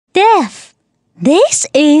Death. This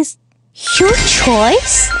is your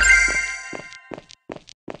choice?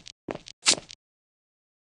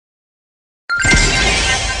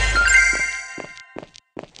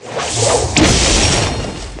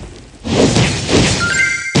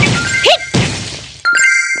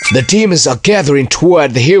 The demons are gathering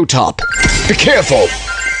toward the hilltop. Be careful!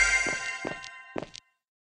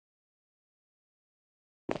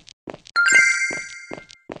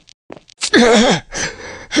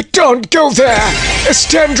 Don't go there! It's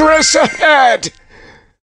dangerous ahead!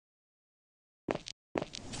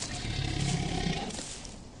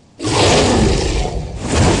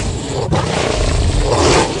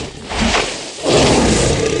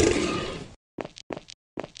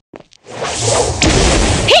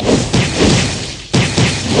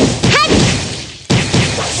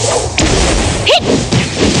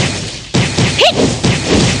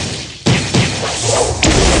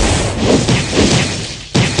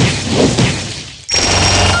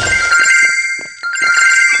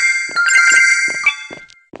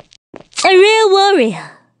 A real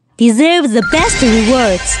warrior deserves the best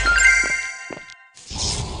rewards.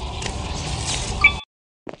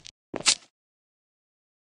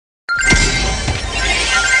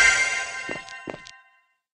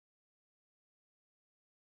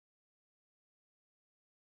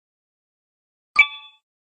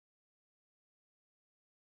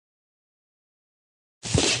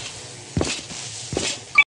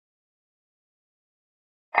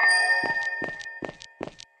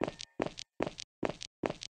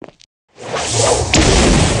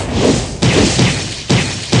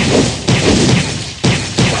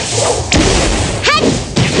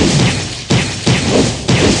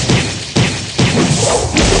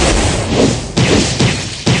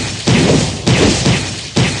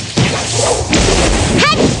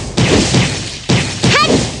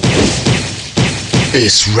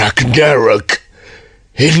 It's Ragnarok.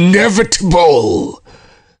 Inevitable.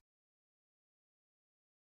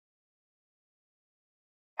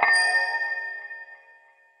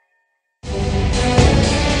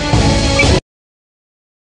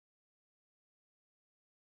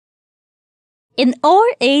 In all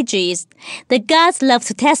ages, the gods love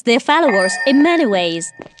to test their followers in many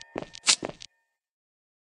ways.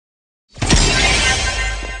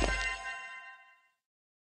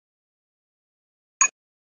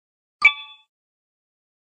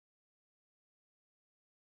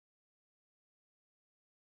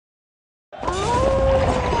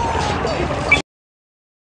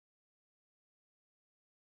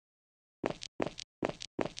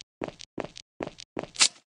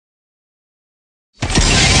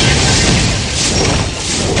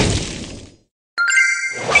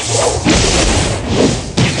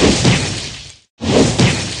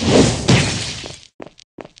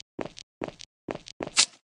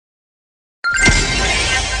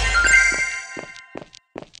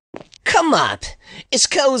 Come up. It's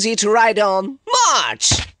cozy to ride on. March!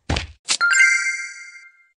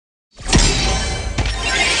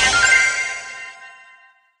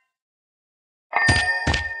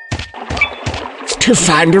 To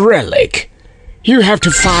find a relic, you have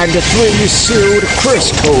to find the 3 sealed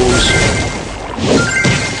crystals.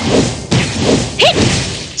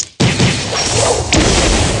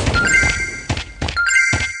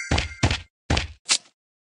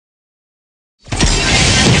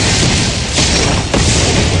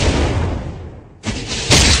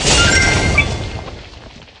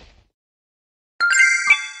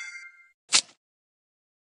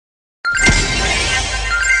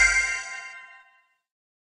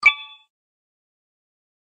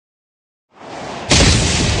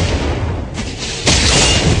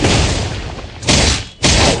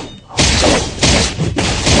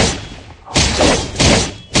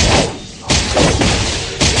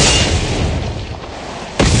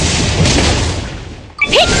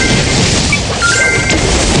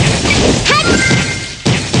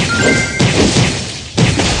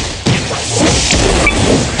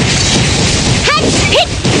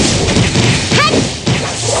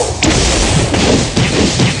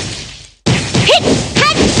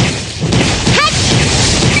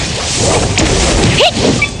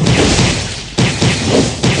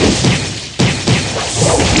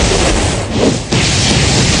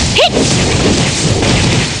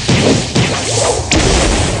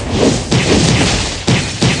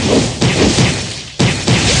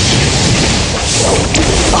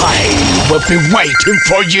 We'll be waiting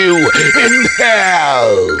for you in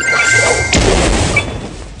hell!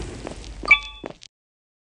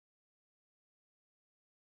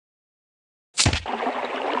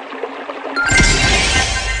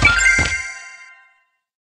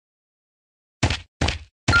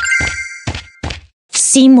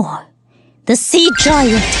 Seymour. The sea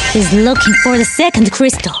giant is looking for the second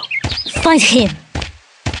crystal. Find him.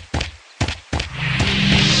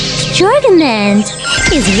 Mergeland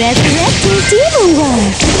is resurrecting Demon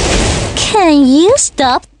World. Can you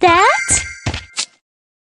stop that?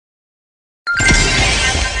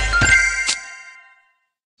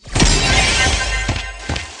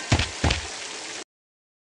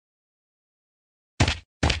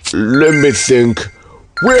 Let me think.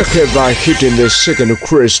 Where have I hidden the second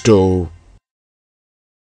crystal?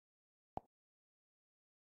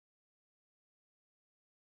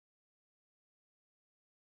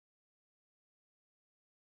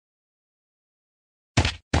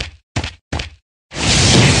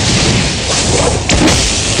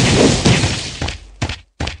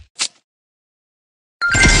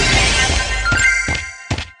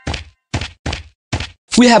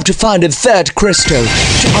 We have to find a third crystal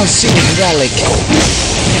to unseal the relic.